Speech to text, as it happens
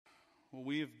Well,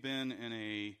 we have been in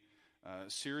a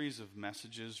series of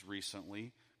messages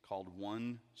recently called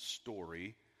One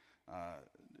Story,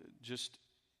 just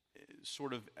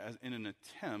sort of in an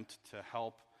attempt to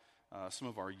help some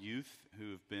of our youth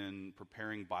who have been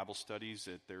preparing Bible studies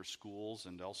at their schools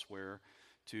and elsewhere,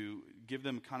 to give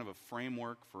them kind of a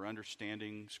framework for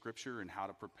understanding Scripture and how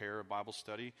to prepare a Bible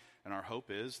study. And our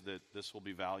hope is that this will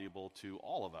be valuable to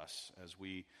all of us as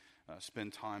we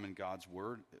spend time in God's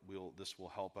Word. This will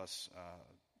help us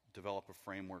develop a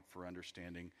framework for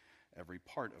understanding every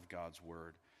part of God's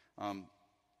Word.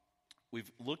 We've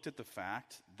looked at the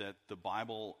fact that the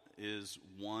Bible is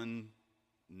one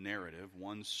narrative,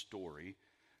 one story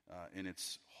in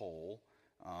its whole,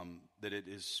 that it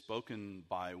is spoken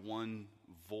by one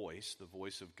voice, the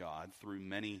voice of God, through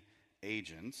many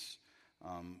agents.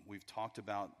 We've talked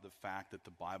about the fact that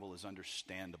the Bible is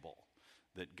understandable,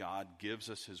 that God gives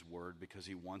us His Word because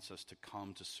He wants us to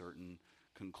come to certain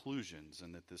conclusions,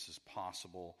 and that this is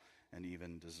possible and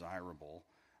even desirable.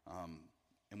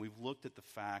 And we've looked at the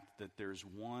fact that there's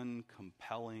one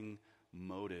compelling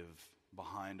motive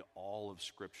behind all of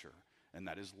Scripture, and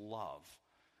that is love.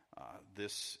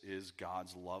 This is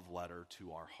God's love letter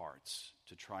to our hearts,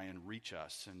 to try and reach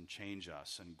us and change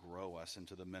us and grow us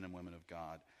into the men and women of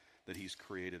God that He's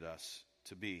created us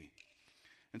to be.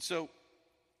 And so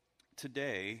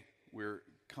today we're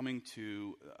coming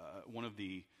to one of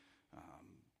the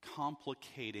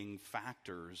complicating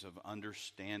factors of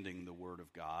understanding the Word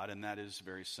of God, and that is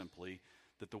very simply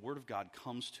that the Word of God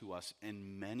comes to us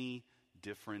in many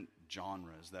different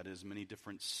genres, that is, many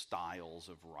different styles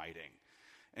of writing.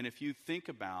 And if you think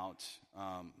about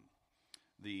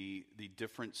the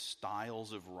different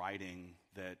styles of writing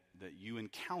that you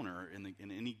encounter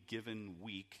in any given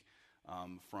week,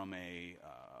 from a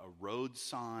road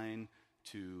sign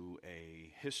to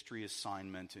a history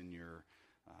assignment in your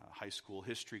high school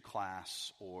history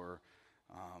class, or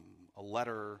a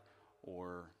letter,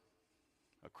 or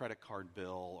a credit card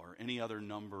bill, or any other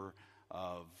number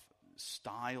of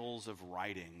styles of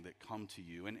writing that come to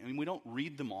you. And we don't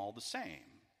read them all the same,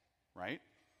 right?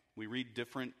 We read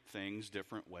different things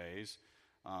different ways.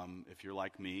 If you're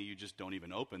like me, you just don't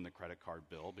even open the credit card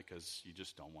bill because you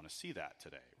just don't want to see that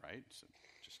today, right? So,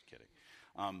 just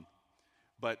kidding.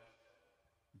 But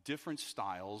different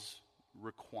styles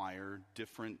require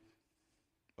different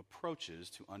approaches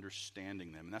to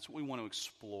understanding them. And that's what we want to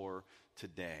explore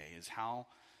today, is how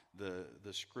the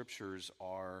Scriptures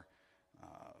are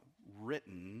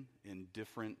written in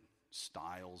different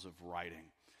styles of writing.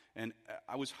 And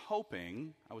I was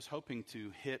hoping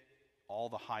to hit all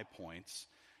the high points,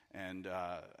 and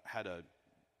had a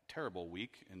terrible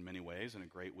week in many ways and a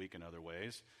great week in other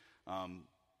ways.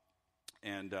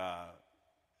 And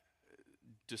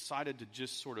decided to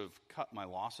just sort of cut my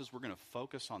losses. We're going to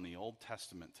focus on the Old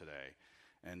Testament today.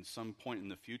 And some point in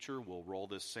the future, we'll roll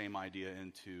this same idea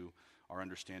into our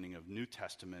understanding of New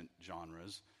Testament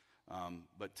genres.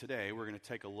 But today, we're going to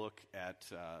take a look at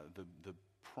the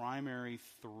primary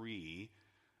three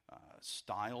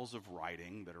styles of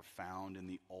writing that are found in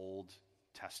the Old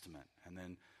Testament. And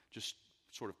then just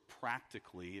sort of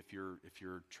practically, if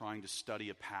you're trying to study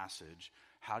a passage,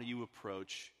 how do you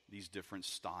approach these different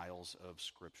styles of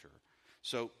Scripture?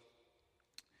 So,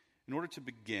 in order to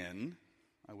begin,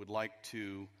 I would like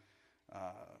to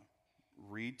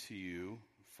read to you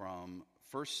from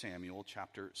 1 Samuel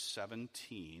chapter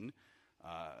 17.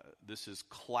 This is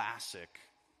classic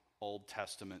Old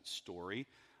Testament story.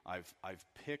 I've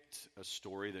picked a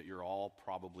story that you're all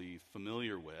probably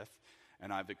familiar with,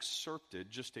 and I've excerpted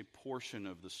just a portion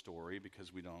of the story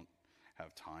because we don't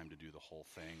have time to do the whole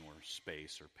thing, or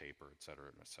space, or paper, etc.,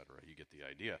 etc. You get the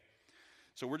idea.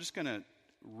 So we're just going to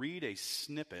read a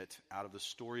snippet out of the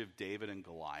story of David and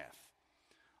Goliath,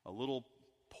 a little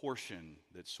portion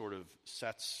that sort of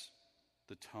sets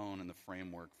the tone and the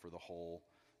framework for the whole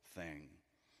thing.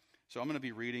 So I'm going to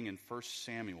be reading in 1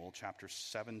 Samuel chapter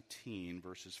 17,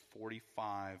 verses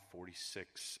 45,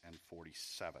 46, and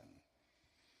 47.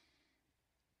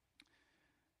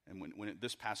 And when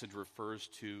this passage refers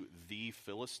to the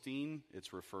Philistine,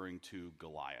 it's referring to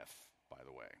Goliath, by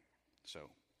the way. So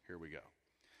here we go.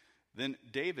 Then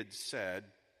David said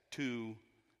to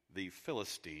the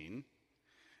Philistine,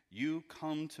 "You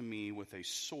come to me with a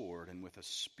sword and with a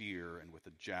spear and with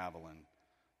a javelin,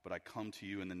 but I come to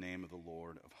you in the name of the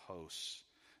Lord of hosts,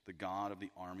 the God of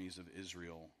the armies of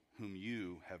Israel, whom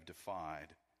you have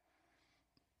defied.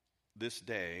 This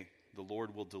day the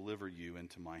Lord will deliver you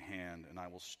into my hand, and I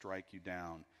will strike you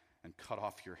down and cut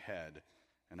off your head,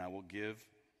 and I will give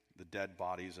the dead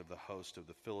bodies of the host of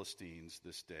the Philistines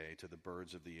this day to the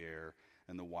birds of the air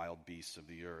and the wild beasts of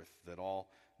the earth, that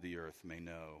all the earth may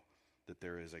know that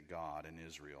there is a God in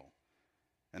Israel,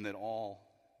 and that all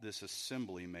this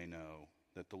assembly may know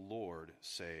that the Lord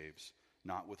saves,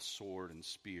 not with sword and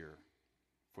spear,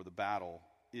 for the battle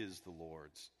is the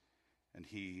Lord's, and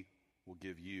he will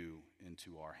give you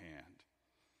into our hand.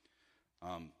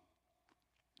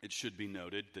 It should be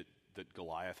noted that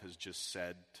Goliath has just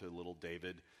said to little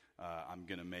David, I'm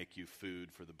going to make you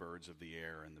food for the birds of the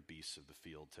air and the beasts of the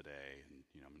field today,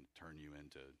 and I'm going to turn you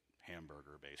into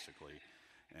hamburger, basically.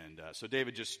 And so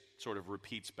David just sort of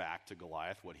repeats back to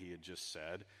Goliath what he had just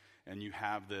said, and you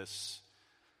have this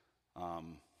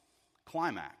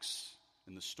climax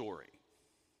in the story,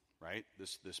 right?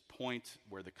 This point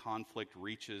where the conflict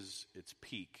reaches its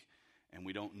peak, and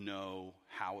we don't know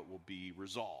how it will be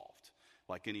resolved.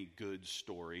 Like any good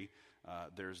story,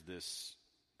 there's this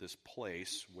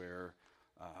place where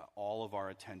all of our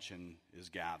attention is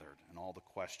gathered and all the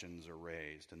questions are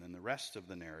raised, and then the rest of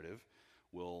the narrative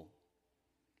will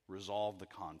resolve the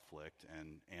conflict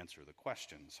and answer the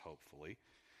questions, hopefully.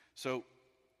 So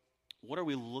what are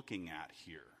we looking at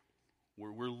here?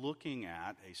 We're looking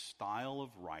at a style of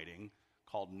writing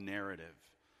called narrative.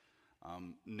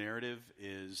 Narrative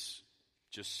is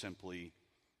just simply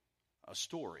a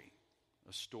story.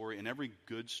 A story, and every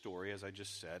good story, as I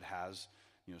just said, has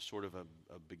sort of a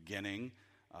beginning,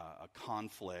 a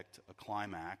conflict, a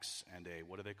climax, and a,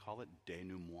 what do they call it?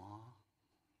 Denouement.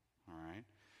 All right?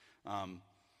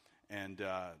 And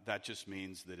that just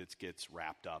means that it gets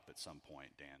wrapped up at some point,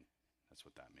 Dan. That's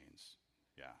what that means.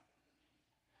 Yeah.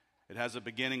 It has a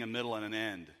beginning, a middle, and an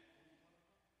end.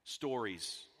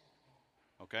 Stories.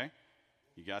 Okay?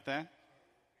 You got that?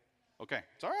 Okay.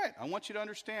 It's all right. I want you to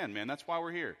understand, man. That's why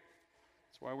we're here.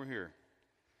 That's why we're here.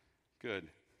 Good.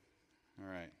 All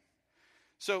right.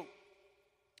 So,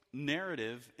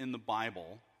 narrative in the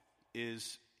Bible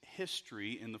is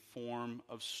history in the form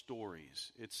of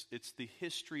stories. It's the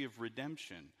history of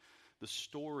redemption, the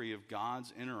story of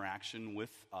God's interaction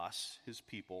with us, his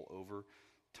people, over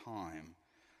time.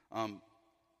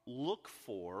 Look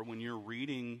for, when you're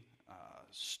reading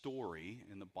story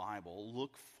in the Bible,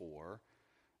 look for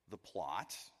the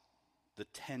plot, the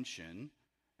tension,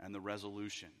 and the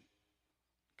resolution.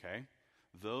 Okay?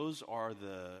 Those are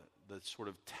the sort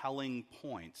of telling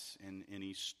points in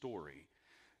any story.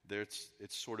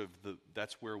 It's sort of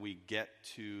that's where we get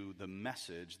to the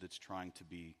message that's trying to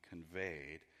be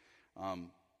conveyed.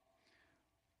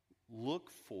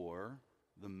 Look for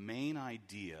the main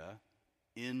idea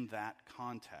in that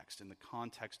context, in the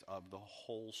context of the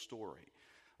whole story.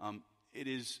 It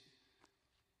is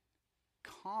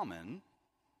common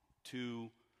to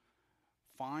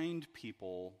find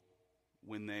people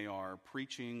when they are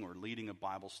preaching or leading a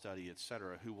Bible study,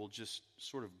 etc., who will just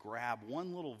sort of grab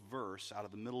one little verse out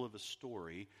of the middle of a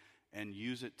story and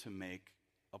use it to make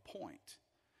a point.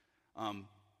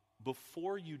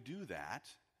 Before you do that,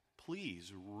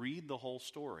 please read the whole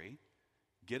story,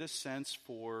 get a sense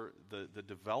for the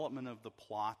development of the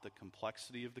plot, the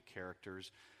complexity of the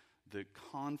characters, the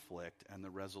conflict, and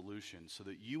the resolution, so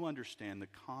that you understand the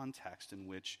context in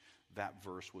which that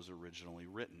verse was originally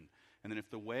written. And then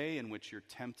if the way in which you're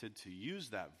tempted to use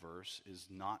that verse is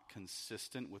not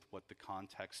consistent with what the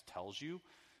context tells you,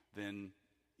 then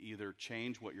either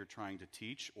change what you're trying to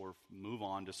teach or move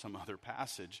on to some other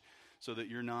passage, so that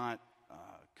you're not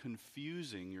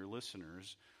confusing your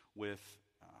listeners with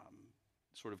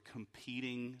sort of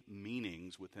competing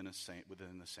meanings within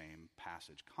the same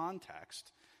passage.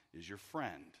 Context is your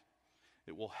friend.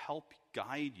 It will help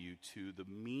guide you to the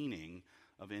meaning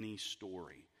of any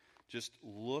story. Just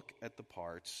look at the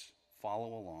parts,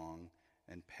 follow along,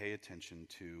 and pay attention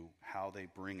to how they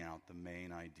bring out the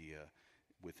main idea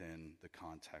within the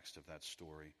context of that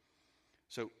story.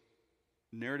 So,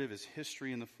 narrative is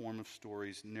history in the form of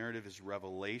stories. Narrative is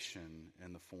revelation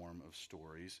in the form of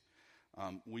stories.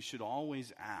 We should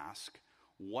always ask,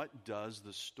 what does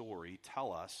the story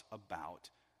tell us about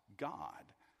God?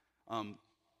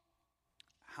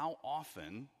 How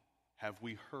often have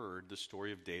we heard the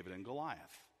story of David and Goliath?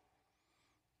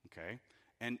 Okay?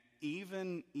 And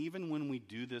even when we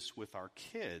do this with our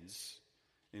kids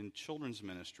in children's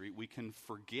ministry, we can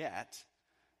forget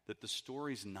that the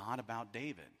story's not about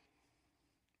David.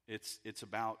 It's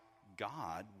about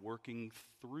God working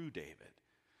through David.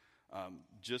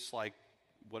 Just like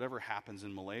whatever happens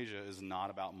in Malaysia is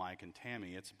not about Mike and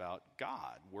Tammy, it's about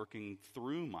God working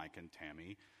through Mike and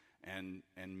Tammy and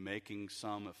making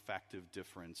some effective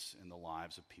difference in the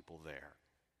lives of people there,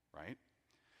 right?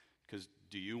 Because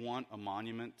do you want a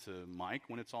monument to Mike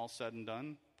when it's all said and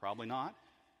done? Probably not,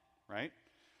 right?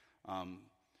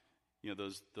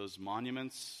 Those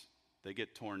monuments, they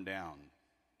get torn down.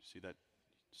 See that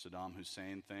Saddam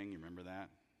Hussein thing? You remember that?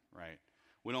 right?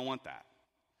 We don't want that.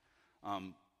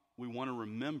 We want to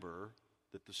remember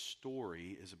that the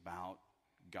story is about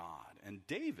God. And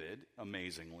David,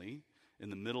 amazingly, in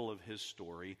the middle of his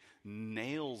story,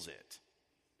 nails it.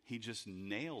 He just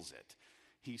nails it.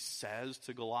 He says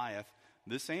to Goliath,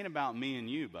 this ain't about me and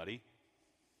you, buddy.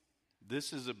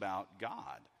 This is about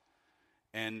God.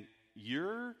 And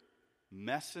you're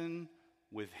messing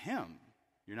with him.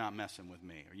 You're not messing with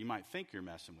me. Or you might think you're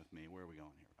messing with me. Where are we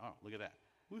going here? Oh, look at that.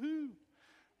 Woohoo.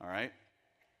 All right.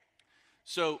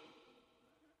 So,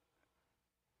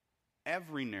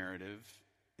 every narrative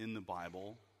in the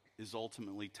Bible is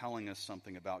ultimately telling us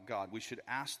something about God. We should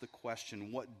ask the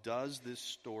question, what does this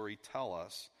story tell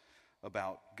us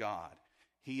about God?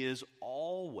 He is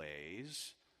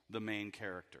always the main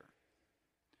character.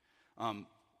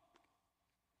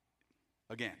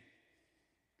 Again,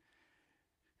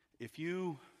 if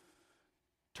you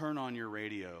turn on your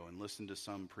radio and listen to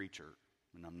some preacher,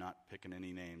 and I'm not picking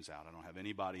any names out, I don't have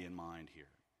anybody in mind here,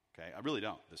 okay? I really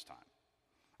don't this time.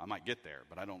 I might get there,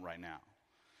 but I don't right now.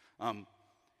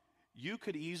 You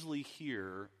could easily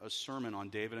hear a sermon on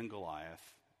David and Goliath,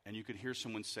 and you could hear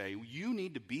someone say, you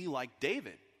need to be like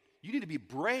David. You need to be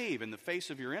brave in the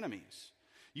face of your enemies.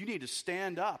 You need to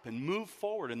stand up and move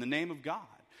forward in the name of God.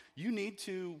 You need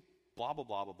to blah, blah,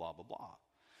 blah, blah, blah, blah, blah.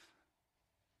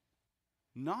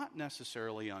 Not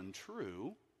necessarily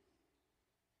untrue,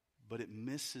 but it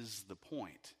misses the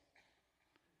point.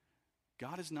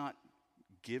 God is not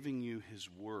giving you his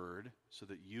word so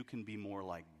that you can be more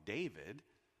like David.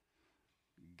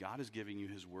 God is giving you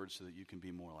his word so that you can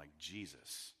be more like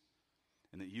Jesus.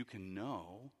 And that you can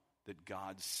know that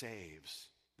God saves,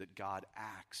 that God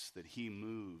acts, that he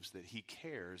moves, that he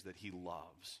cares, that he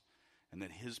loves, and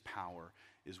that his power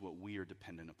is what we are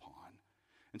dependent upon.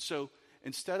 And so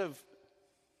instead of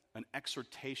an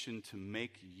exhortation to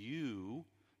make you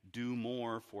do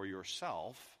more for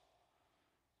yourself,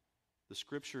 the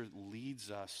scripture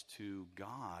leads us to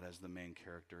God as the main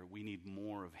character. We need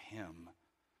more of him,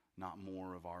 not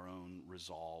more of our own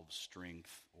resolve,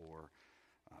 strength, or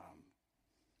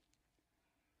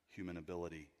human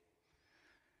ability.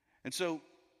 And so,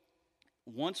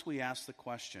 once we ask the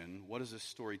question, what does this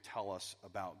story tell us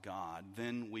about God?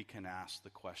 Then we can ask the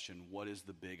question, what is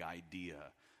the big idea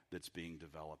that's being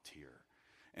developed here?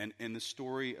 And in the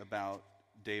story about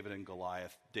David and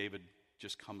Goliath, David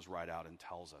just comes right out and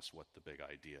tells us what the big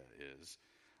idea is.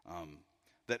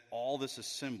 That all this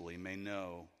assembly may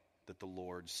know that the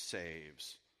Lord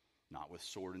saves, not with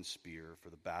sword and spear, for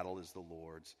the battle is the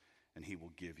Lord's, and he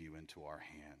will give you into our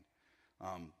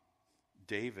hand.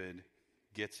 David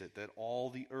gets it, that all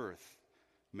the earth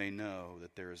may know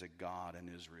that there is a God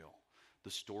in Israel.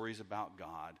 The story's about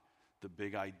God. The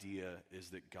big idea is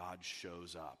that God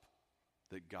shows up,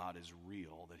 that God is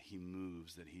real, that he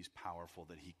moves, that he's powerful,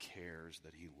 that he cares,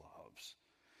 that he loves.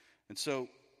 And so,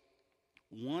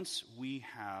 once we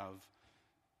have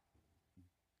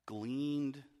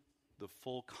gleaned the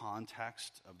full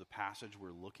context of the passage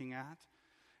we're looking at,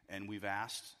 and we've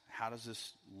asked, how does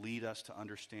this lead us to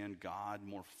understand God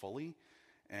more fully?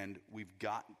 And we've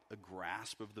got a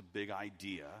grasp of the big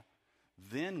idea,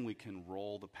 then we can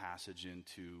roll the passage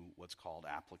into what's called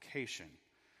application.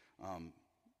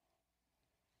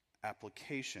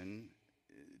 Application,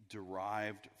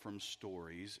 derived from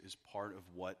stories, is part of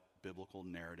what biblical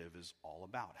narrative is all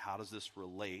about. How does this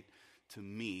relate to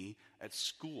me at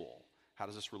school? How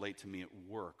does this relate to me at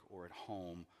work or at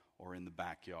home or in the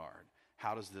backyard?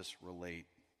 How does this relate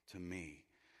to me?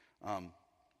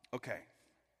 Okay,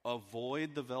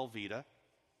 avoid the Velveeta,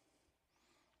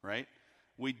 right?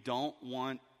 We don't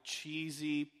want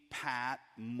cheesy, pat,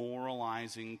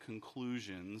 moralizing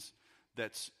conclusions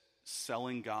that's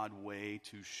selling God way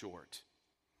too short,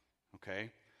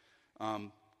 okay?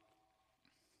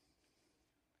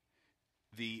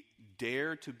 The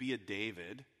dare to be a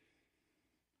David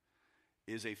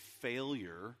is a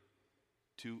failure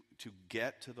to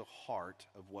get to the heart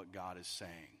of what God is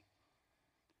saying.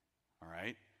 All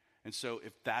right? And so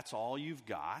if that's all you've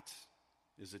got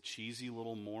is a cheesy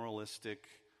little moralistic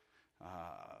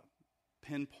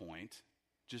pinpoint,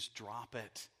 just drop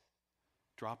it.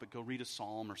 Drop it. Go read a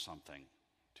psalm or something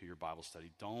to your Bible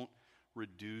study. Don't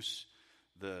reduce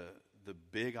the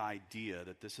big idea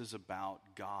that this is about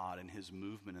God and his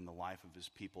movement in the life of his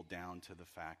people down to the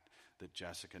fact that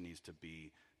Jessica needs to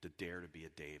dare to be a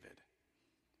David.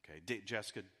 Okay,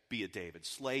 Jessica, be a David.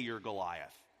 Slay your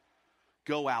Goliath.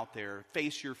 Go out there,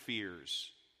 face your fears,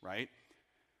 right?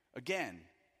 Again,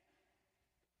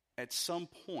 at some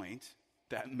point,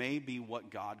 that may be what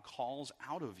God calls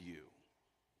out of you.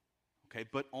 Okay,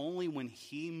 but only when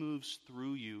he moves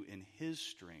through you in his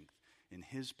strength, in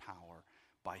his power,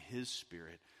 by his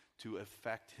Spirit to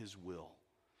effect his will.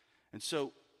 And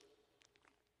so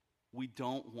we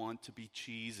don't want to be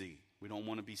cheesy. We don't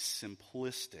want to be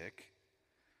simplistic.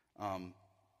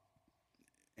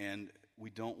 And we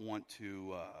don't want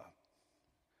to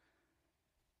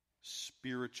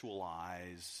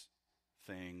spiritualize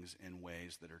things in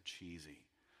ways that are cheesy.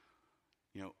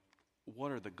 You know,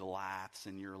 what are the Goliaths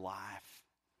in your life?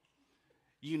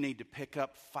 You need to pick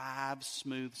up 5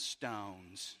 smooth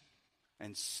stones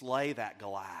and slay that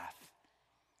Goliath.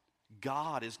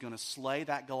 God is going to slay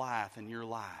that Goliath in your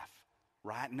life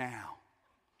right now.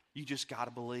 You just got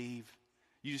to believe.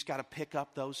 You just got to pick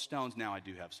up those stones. Now, I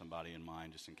do have somebody in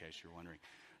mind, just in case you're wondering.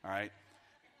 All right?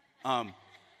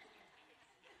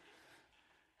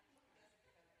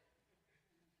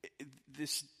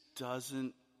 This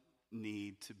doesn't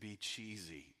need to be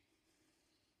cheesy.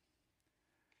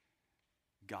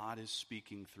 God is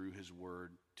speaking through his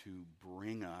word to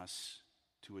bring us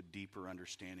to a deeper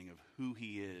understanding of who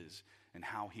he is and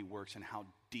how he works and how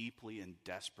deeply and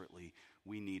desperately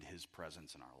we need his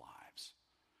presence in our lives.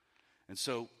 And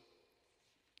so,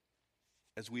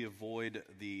 as we avoid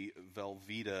the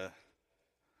Velveeta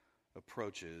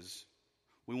approaches,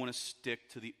 we want to stick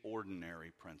to the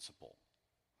ordinary principle.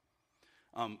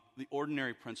 The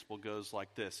ordinary principle goes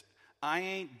like this: I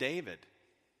ain't David.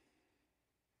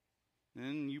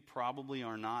 And you probably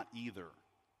are not either.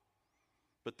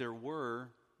 But there were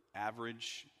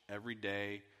average,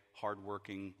 everyday,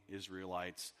 hardworking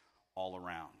Israelites all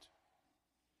around.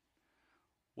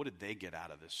 What did they get out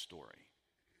of this story?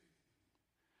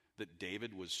 That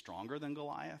David was stronger than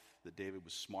Goliath? That David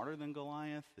was smarter than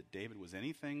Goliath? That David was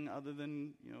anything other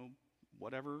than,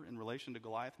 whatever in relation to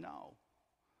Goliath? No.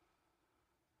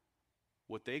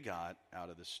 What they got out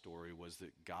of this story was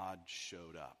that God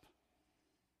showed up.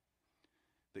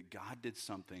 That God did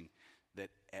something that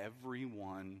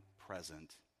everyone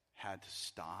present had to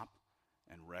stop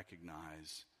and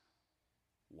recognize,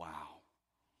 wow,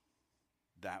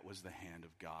 that was the hand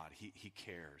of God. He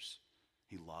cares.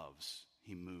 He loves.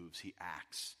 He moves. He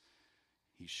acts.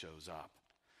 He shows up.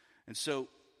 And so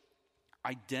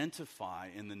identify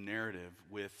in the narrative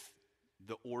with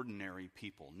the ordinary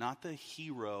people, not the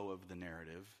hero of the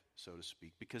narrative, so to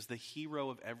speak, because the hero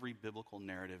of every biblical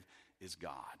narrative is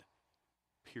God.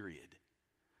 Period.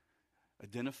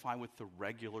 Identify with the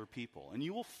regular people. And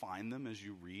you will find them as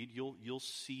you read. You'll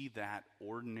see that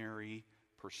ordinary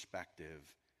perspective.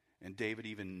 And David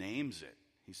even names it.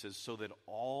 He says, so that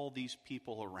all these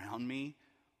people around me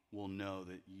will know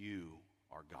that you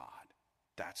are God.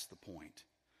 That's the point.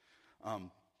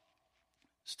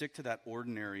 Stick to that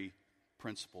ordinary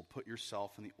principle. Put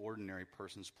yourself in the ordinary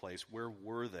person's place. Where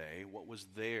were they? What was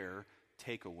their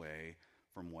takeaway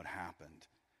from what happened?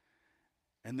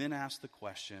 And then ask the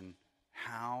question,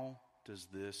 how does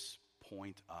this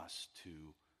point us to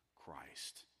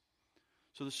Christ?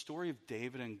 So the story of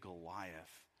David and Goliath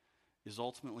is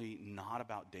ultimately not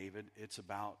about David, it's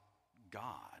about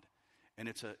God. And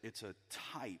it's a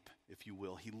type, if you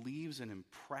will. He leaves an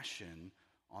impression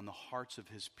on the hearts of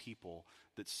his people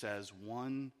that says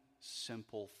one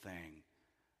simple thing: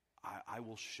 I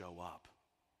will show up.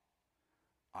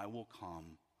 I will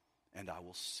come and I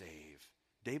will save.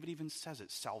 David even says it,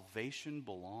 salvation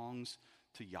belongs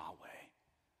to Yahweh.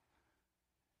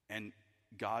 And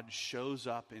God shows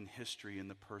up in history in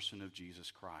the person of Jesus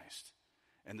Christ.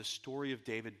 And the story of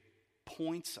David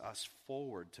points us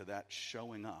forward to that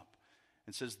showing up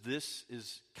and says this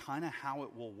is kind of how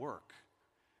it will work.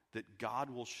 That God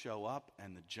will show up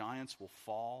and the giants will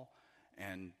fall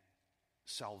and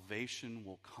salvation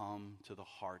will come to the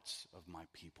hearts of my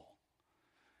people.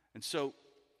 And so,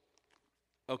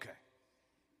 okay.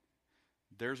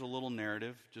 There's a little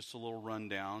narrative, just a little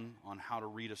rundown on how to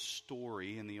read a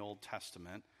story in the Old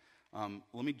Testament.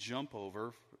 Let me jump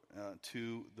over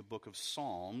to the book of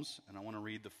Psalms, and I want to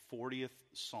read the 40th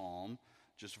Psalm,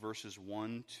 just verses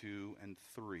 1, 2, and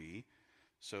 3.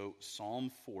 So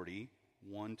Psalm 40,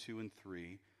 1, 2, and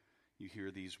 3, you hear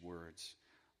these words.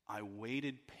 I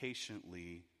waited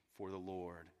patiently for the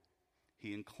Lord.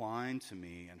 He inclined to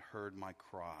me and heard my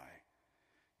cry.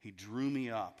 He drew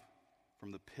me up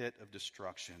from the pit of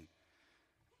destruction,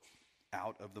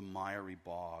 out of the miry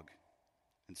bog,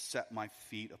 and set my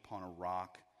feet upon a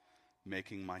rock,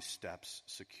 making my steps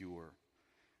secure.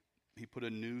 He put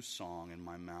a new song in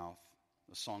my mouth,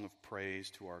 a song of praise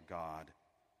to our God.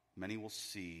 Many will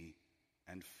see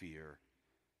and fear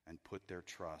and put their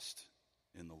trust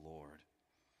in the Lord.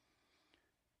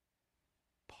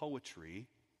 Poetry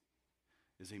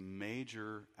is a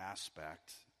major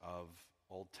aspect of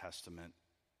Old Testament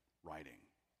writing.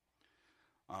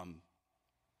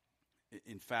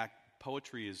 In fact,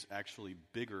 poetry is actually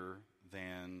bigger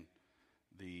than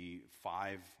the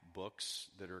 5 books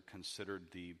that are considered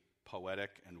the poetic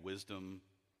and wisdom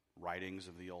writings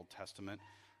of the Old Testament.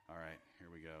 All right, here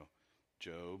we go.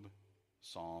 Job,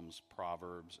 Psalms,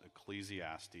 Proverbs,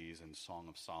 Ecclesiastes, and Song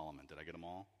of Solomon. Did I get them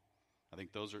all? I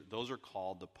think those are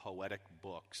called the poetic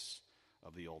books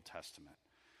of the Old Testament.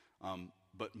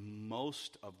 But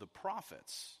most of the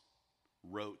prophets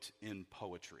wrote in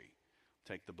poetry.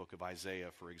 Take the book of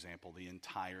Isaiah, for example. The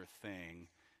entire thing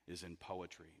is in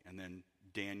poetry. And then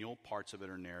Daniel, parts of it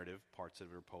are narrative, parts of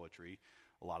it are poetry.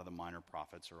 A lot of the minor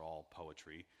prophets are all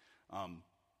poetry.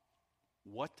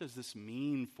 What does this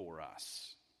mean for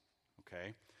us?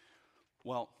 Okay.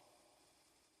 Well,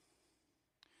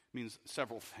 it means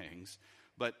several things.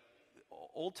 But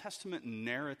Old Testament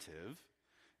narrative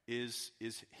is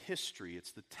history.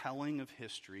 It's the telling of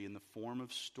history in the form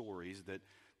of stories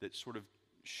that sort of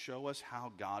show us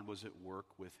how God was at work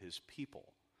with his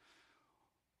people.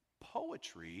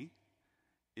 Poetry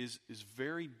is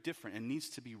very different and needs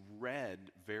to be read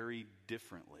very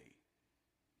differently.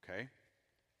 Okay?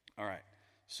 All right.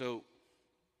 So,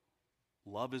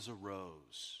 love is a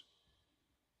rose.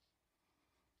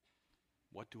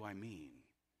 What do I mean?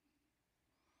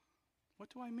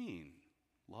 What do I mean?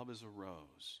 Love is a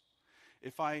rose.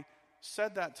 If I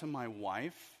said that to my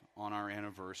wife on our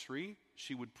anniversary,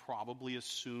 she would probably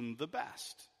assume the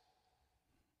best.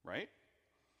 Right?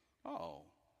 Oh,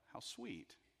 how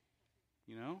sweet.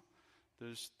 You know?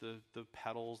 There's the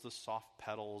petals, the soft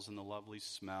petals, and the lovely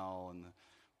smell, and the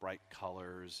bright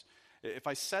colors. If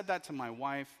I said that to my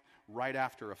wife right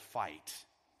after a fight,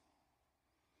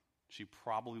 she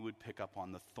probably would pick up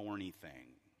on the thorny thing,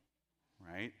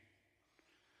 right?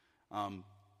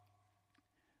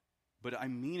 But I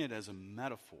mean it as a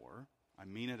metaphor. I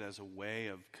mean it as a way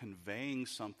of conveying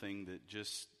something that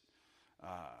just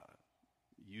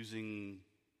using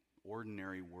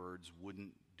ordinary words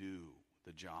wouldn't do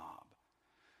the job.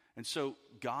 And so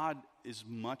God is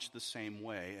much the same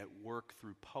way at work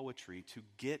through poetry to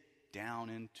get down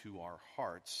into our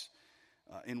hearts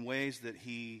in ways that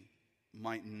he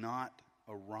might not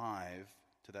arrive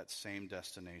to that same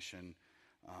destination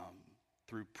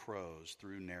through prose,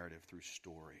 through narrative, through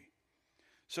story.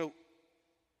 So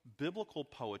biblical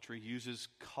poetry uses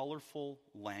colorful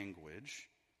language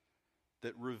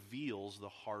that reveals the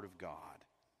heart of God.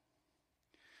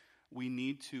 We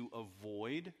need to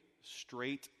avoid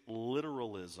straight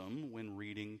literalism when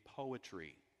reading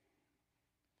poetry.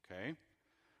 Okay?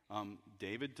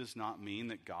 David does not mean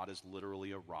that God is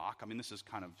literally a rock. I mean, this is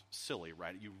kind of silly,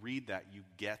 right? You read that, you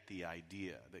get the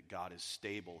idea that God is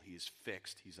stable, he's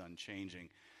fixed, he's unchanging.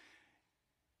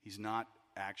 He's not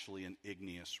actually an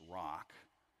igneous rock.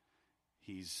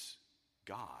 He's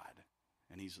God.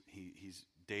 And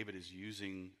David is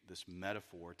using this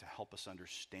metaphor to help us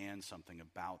understand something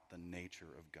about the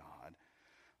nature of God.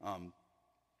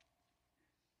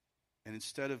 And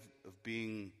instead of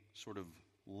being sort of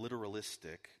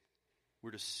literalistic,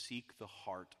 we're to seek the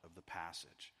heart of the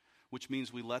passage, which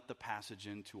means we let the passage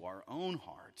into our own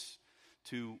hearts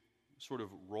to sort of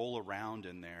roll around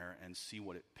in there and see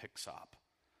what it picks up.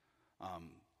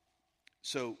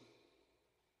 So,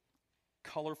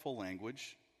 colorful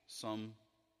language, some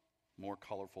more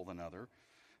colorful than other,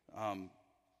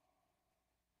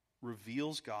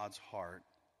 reveals God's heart,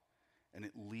 and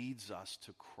it leads us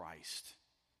to Christ.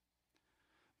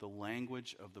 The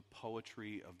language of the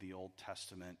poetry of the Old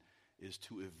Testament is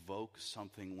to evoke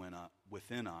something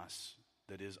within us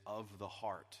that is of the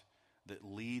heart, that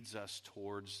leads us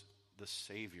towards the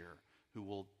Savior who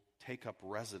will take up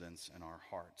residence in our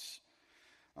hearts.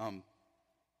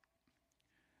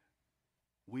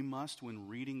 We must, when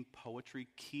reading poetry,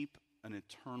 keep an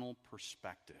eternal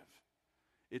perspective.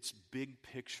 It's big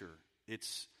picture.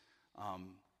 It's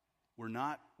we're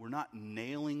not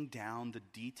nailing down the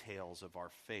details of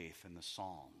our faith in the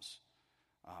Psalms.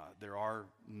 There are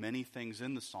many things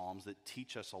in the Psalms that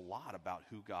teach us a lot about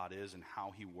who God is and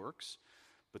how he works,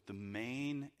 but the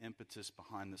main impetus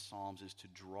behind the Psalms is to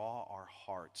draw our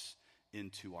hearts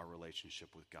into our relationship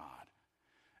with God.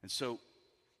 And so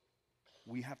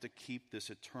we have to keep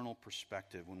this eternal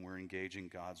perspective when we're engaging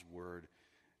God's word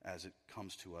as it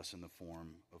comes to us in the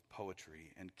form of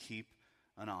poetry, and keep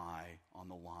an eye on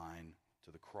the line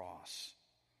to the cross.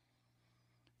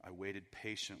 I waited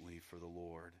patiently for the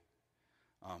Lord.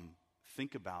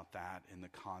 Think about that in the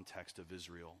context of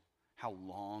Israel. How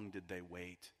long did they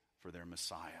wait for their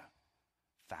Messiah?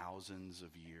 Thousands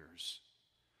of years.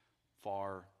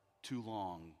 Far too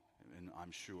long, and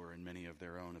I'm sure in many of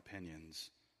their own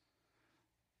opinions.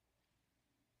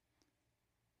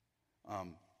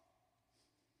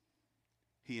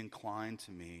 He inclined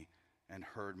to me and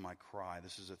heard my cry.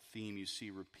 This is a theme you see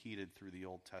repeated through the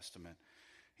Old Testament.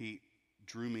 He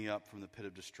drew me up from the pit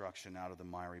of destruction out of the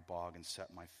miry bog and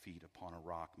set my feet upon a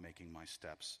rock, making my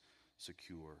steps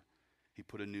secure. He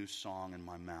put a new song in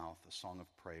my mouth, a song of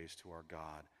praise to our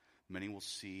God. Many will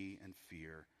see and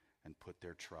fear and put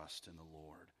their trust in the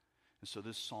Lord. And so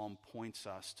this psalm points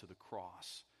us to the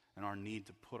cross and our need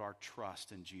to put our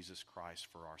trust in Jesus Christ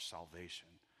for our salvation.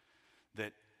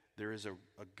 That there is a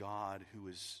God who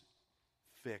is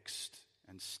fixed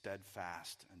and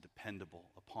steadfast and dependable,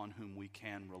 upon whom we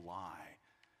can rely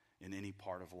in any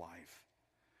part of life.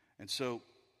 And so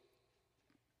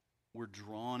we're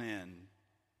drawn in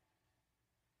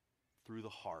through the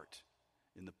heart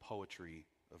in the poetry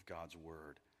of God's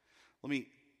word. Let me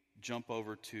jump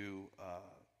over to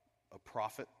a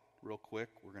prophet real quick.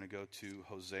 We're going to go to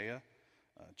Hosea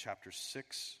chapter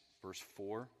 6, verse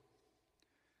 4,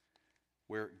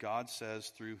 where God says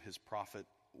through his prophet,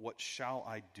 "What shall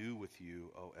I do with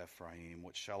you, O Ephraim?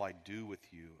 What shall I do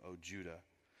with you, O Judah?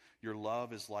 Your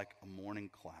love is like a morning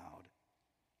cloud,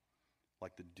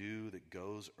 like the dew that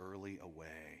goes early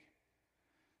away.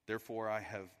 Therefore I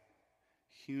have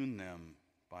hewn them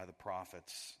by the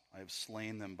prophets. I have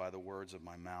slain them by the words of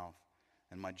my mouth,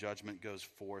 and my judgment goes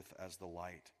forth as the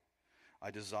light.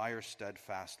 I desire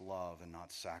steadfast love and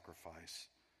not sacrifice,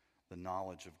 the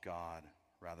knowledge of God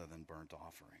rather than burnt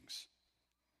offerings."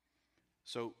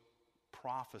 So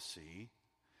prophecy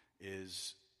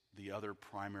is the other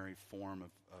primary form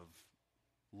of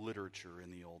literature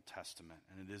in the Old Testament,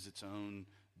 and it is its own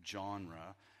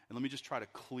genre. And let me just try to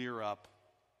clear up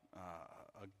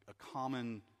a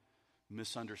common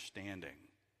misunderstanding.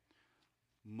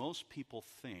 Most people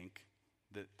think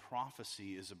that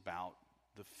prophecy is about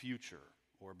the future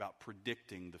or about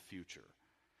predicting the future.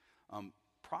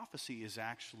 Prophecy is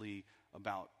actually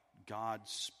about God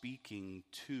speaking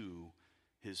to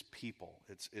his people.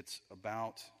 It's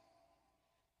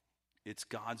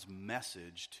God's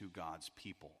message to God's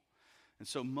people. And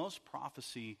so most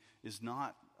prophecy is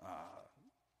not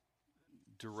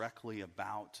directly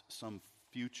about some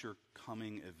future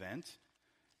coming event.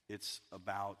 It's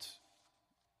about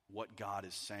what God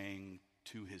is saying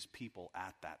to his people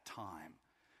at that time.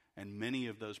 And many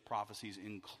of those prophecies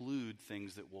include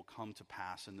things that will come to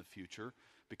pass in the future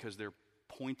because they're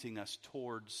pointing us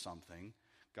towards something.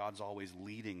 God's always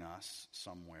leading us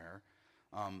somewhere.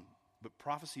 But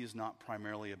prophecy is not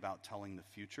primarily about telling the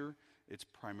future. It's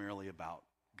primarily about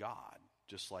God,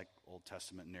 just like Old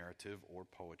Testament narrative or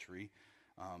poetry.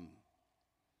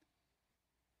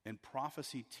 And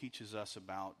prophecy teaches us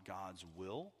about God's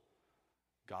will,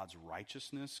 God's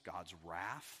righteousness, God's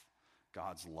wrath,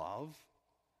 God's love,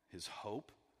 his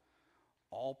hope.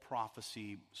 All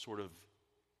prophecy sort of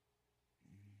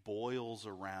boils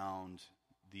around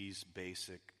these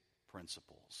basic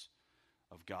principles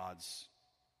of God's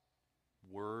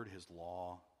word, his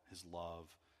law, his love,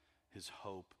 his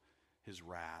hope, his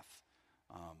wrath.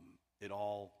 It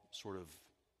all sort of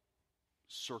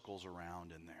circles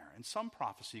around in there. And some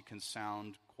prophecy can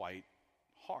sound quite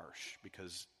harsh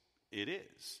because it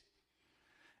is.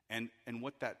 And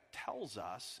what that tells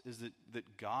us is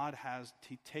that God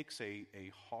he takes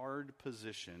a hard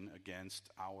position against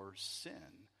our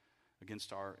sin,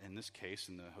 against our, in this case,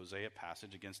 in the Hosea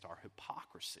passage, against our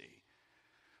hypocrisy,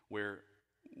 where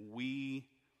we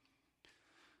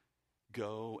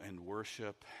go and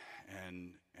worship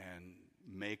and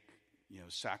make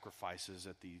sacrifices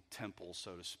at the temple,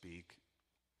 so to speak,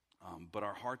 but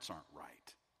our hearts aren't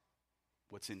right.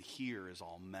 What's in here is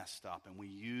all messed up, and we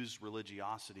use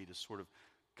religiosity to sort of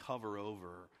cover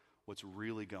over what's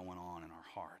really going on in our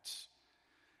hearts.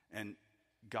 And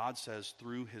God says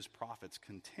through his prophets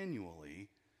continually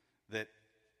that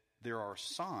there are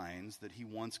signs that he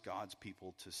wants God's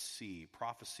people to see.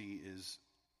 Prophecy is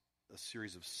a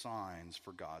series of signs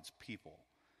for God's people,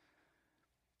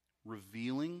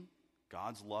 revealing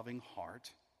God's loving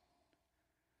heart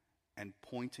and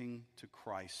pointing to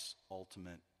Christ's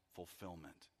ultimate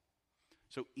fulfillment.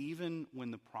 So even when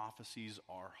the prophecies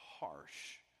are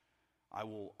harsh, I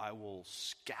will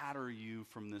scatter you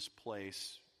from this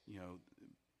place,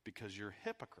 because you're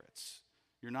hypocrites.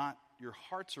 Your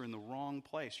hearts are in the wrong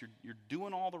place. You're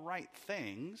doing all the right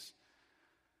things,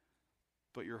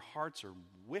 but your hearts are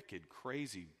wicked,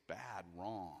 crazy, bad,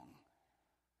 wrong.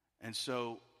 And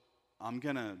so I'm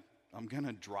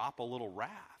gonna drop a little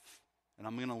wrath, and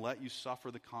I'm gonna let you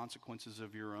suffer the consequences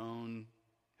of your own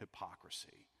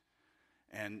hypocrisy.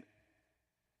 And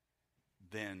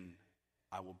then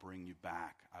I will bring you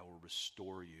back. I will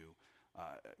restore you.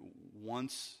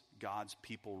 Once God's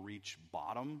people reach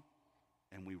bottom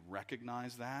and we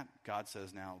recognize that, God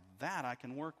says, now that I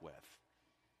can work with.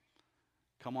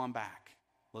 come on back.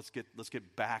 Let's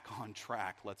get back on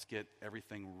track. Let's get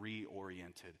everything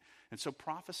reoriented. And so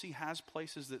prophecy has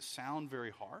places that sound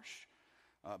very harsh,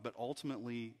 but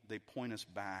ultimately they point us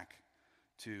back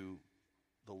to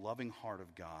the loving heart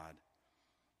of God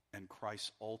and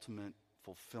Christ's ultimate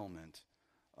fulfillment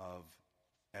of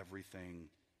everything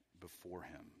before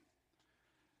him.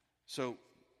 So,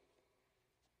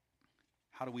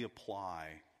 how do we apply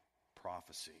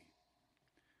prophecy?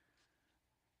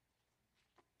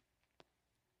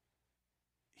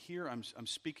 Here I'm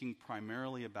speaking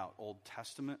primarily about Old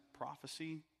Testament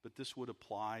prophecy, but this would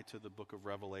apply to the book of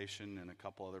Revelation and a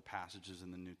couple other passages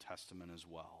in the New Testament as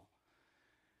well.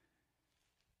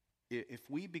 If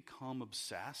we become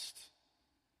obsessed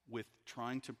with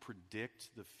trying to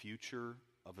predict the future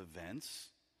of events,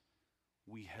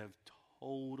 we have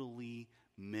totally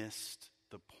missed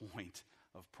the point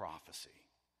of prophecy.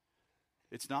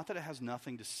 It's not that it has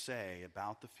nothing to say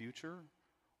about the future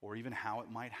or even how it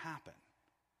might happen,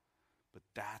 but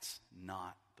that's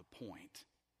not the point.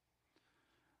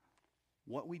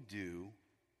 What we do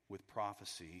with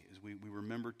prophecy is we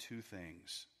remember two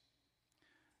things.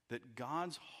 That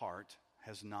God's heart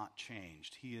has not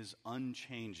changed. He is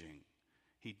unchanging.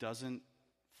 He doesn't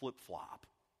flip-flop.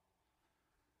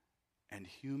 And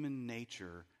human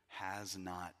nature has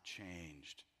not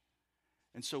changed.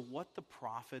 And so what the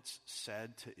prophets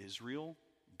said to Israel,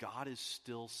 God is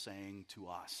still saying to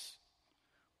us.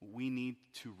 We need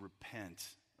to repent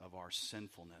of our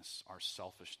sinfulness, our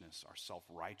selfishness, our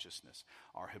self-righteousness,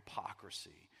 our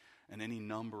hypocrisy, and any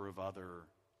number of other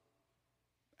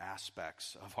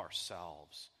aspects of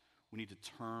ourselves. We need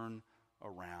to turn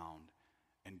around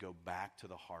and go back to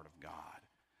the heart of God.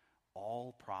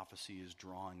 All prophecy is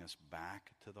drawing us back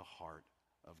to the heart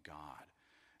of God.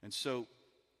 And so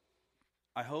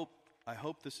I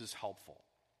hope this is helpful,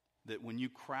 that when you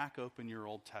crack open your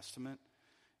Old Testament,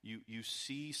 you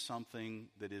see something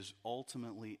that is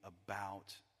ultimately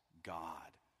about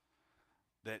God,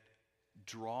 that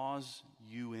draws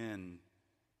you in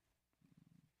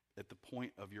at the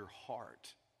point of your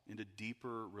heart into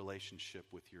deeper relationship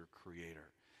with your Creator,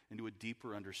 into a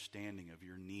deeper understanding of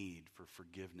your need for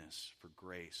forgiveness, for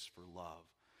grace, for love,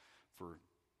 for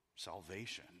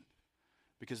salvation.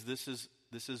 Because this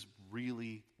is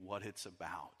really what it's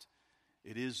about.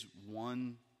 It is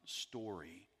one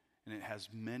story, and it has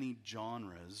many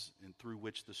genres and through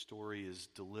which the story is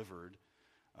delivered,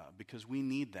 because we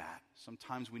need that.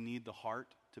 Sometimes we need the heart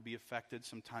to be affected.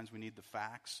 Sometimes we need the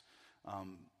facts.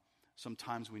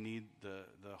 Sometimes we need the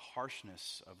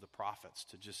harshness of the prophets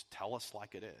to just tell us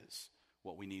like it is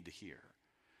what we need to hear.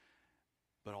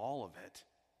 But all of it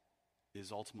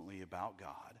is ultimately about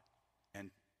God, and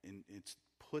it's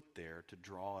put there to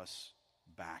draw us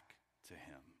back to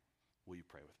Him. Will you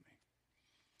pray with me?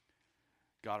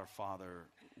 God our Father,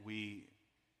 we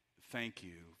thank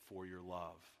you for your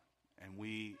love, and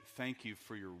we thank you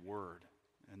for your word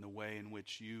and the way in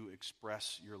which you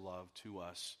express your love to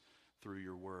us through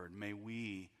your word. May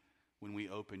we, when we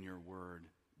open your word,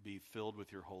 be filled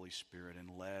with your Holy Spirit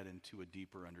and led into a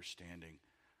deeper understanding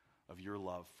of your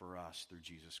love for us through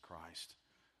Jesus Christ.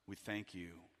 We thank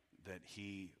you that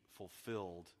he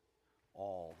fulfilled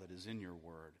all that is in your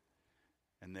word,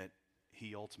 and that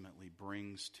he ultimately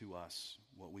brings to us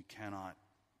what we cannot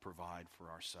provide for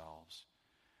ourselves.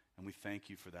 And we thank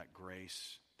you for that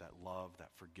grace, that love,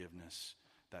 that forgiveness,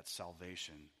 that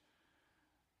salvation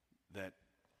that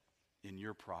in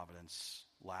your providence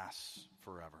lasts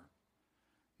forever.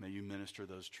 May you minister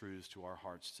those truths to our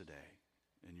hearts today.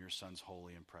 In your Son's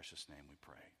holy and precious name we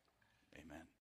pray. Amen.